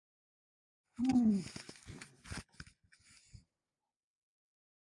Hi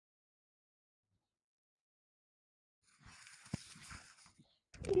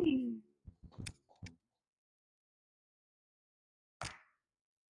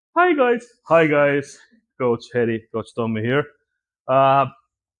guys, Coach Hedy, Coach Tommy here. Uh,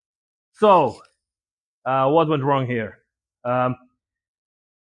 what went wrong here? Um,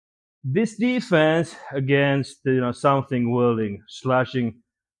 this defense against something wielding, slashing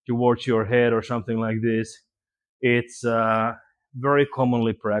towards your head or something like this, it's very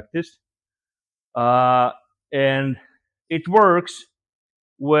commonly practiced, uh, and it works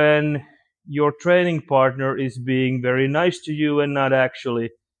when your training partner is being very nice to you and not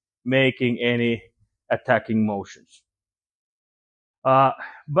actually making any attacking motions.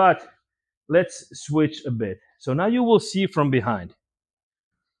 But let's switch a bit. So now you will see from behind.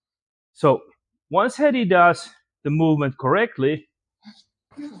 So once Hedy does the movement correctly,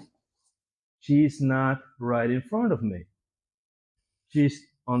 she's not right in front of me. She's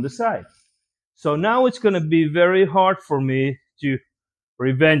on the side. So now it's going to be very hard for me to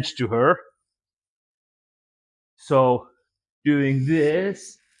revenge to her. So doing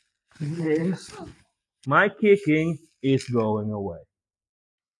this, my kicking is going away.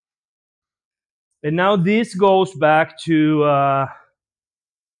 And now this goes back to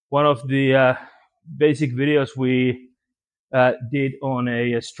one of the basic videos we did on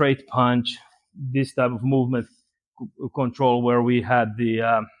a straight punch, this type of movement control where we had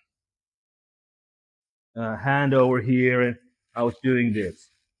the hand over here and I was doing this,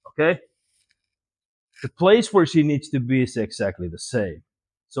 okay? The place where she needs to be is exactly the same.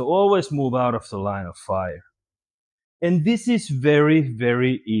 So always move out of the line of fire. And this is very,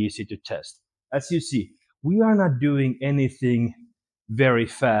 very easy to test. As you see, we are not doing anything very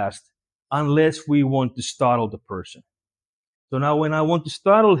fast unless we want to startle the person. So now when I want to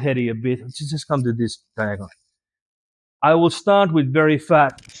startle Hedy a bit, let's just come to this diagonal. I will start with very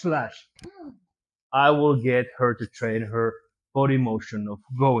fast slash. I will get her to train her body motion of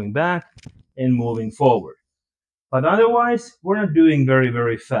going back and moving forward. But otherwise, we're not doing very,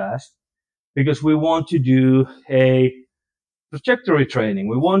 very fast because we want to do a trajectory training.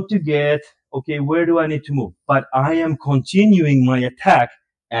 We want to get, okay, where do I need to move? But I am continuing my attack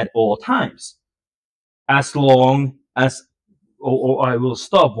at all times as long as, or I will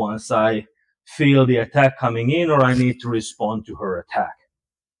stop once I feel the attack coming in or I need to respond to her attack.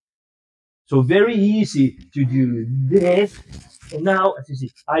 So very easy to do this. And now, as you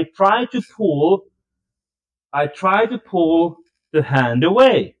see, I try to pull the hand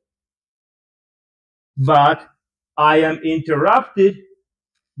away. But I am interrupted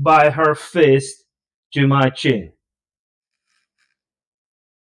by her fist to my chin.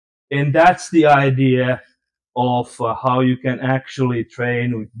 And that's the idea of how you can actually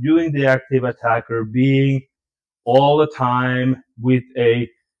train with doing the active attacker, being all the time with a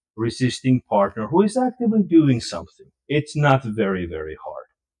resisting partner who is actively doing something. It's not very, very hard.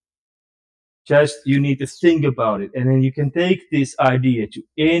 Just you need to think about it, and then you can take this idea to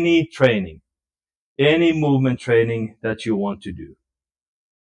any training, any movement training that you want to do.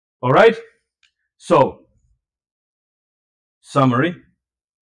 All right? So, summary.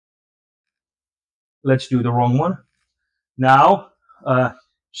 Let's do the wrong one. Now,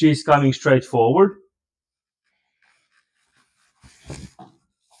 she's coming straight forward.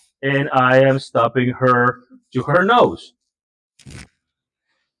 And I am stopping her to her nose.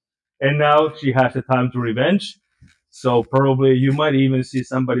 And now she has the time to revenge. So probably you might even see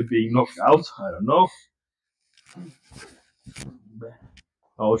somebody being knocked out. I don't know.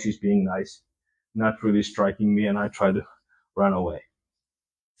 Oh, she's being nice. Not really striking me, and I try to run away.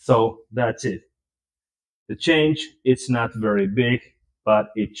 So that's it. The change, it's not very big,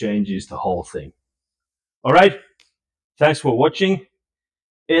 but it changes the whole thing. All right. Thanks for watching.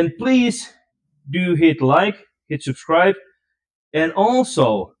 And please do hit like, hit subscribe. And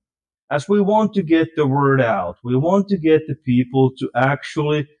also, as we want to get the word out, we want to get the people to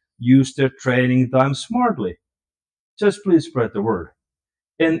actually use their training time smartly. Just please spread the word.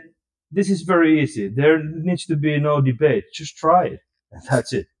 And this is very easy. There needs to be no debate. Just try it. And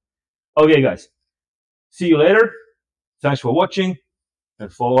that's it. Okay, guys. See you later. Thanks for watching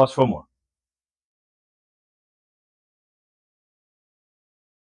and follow us for more.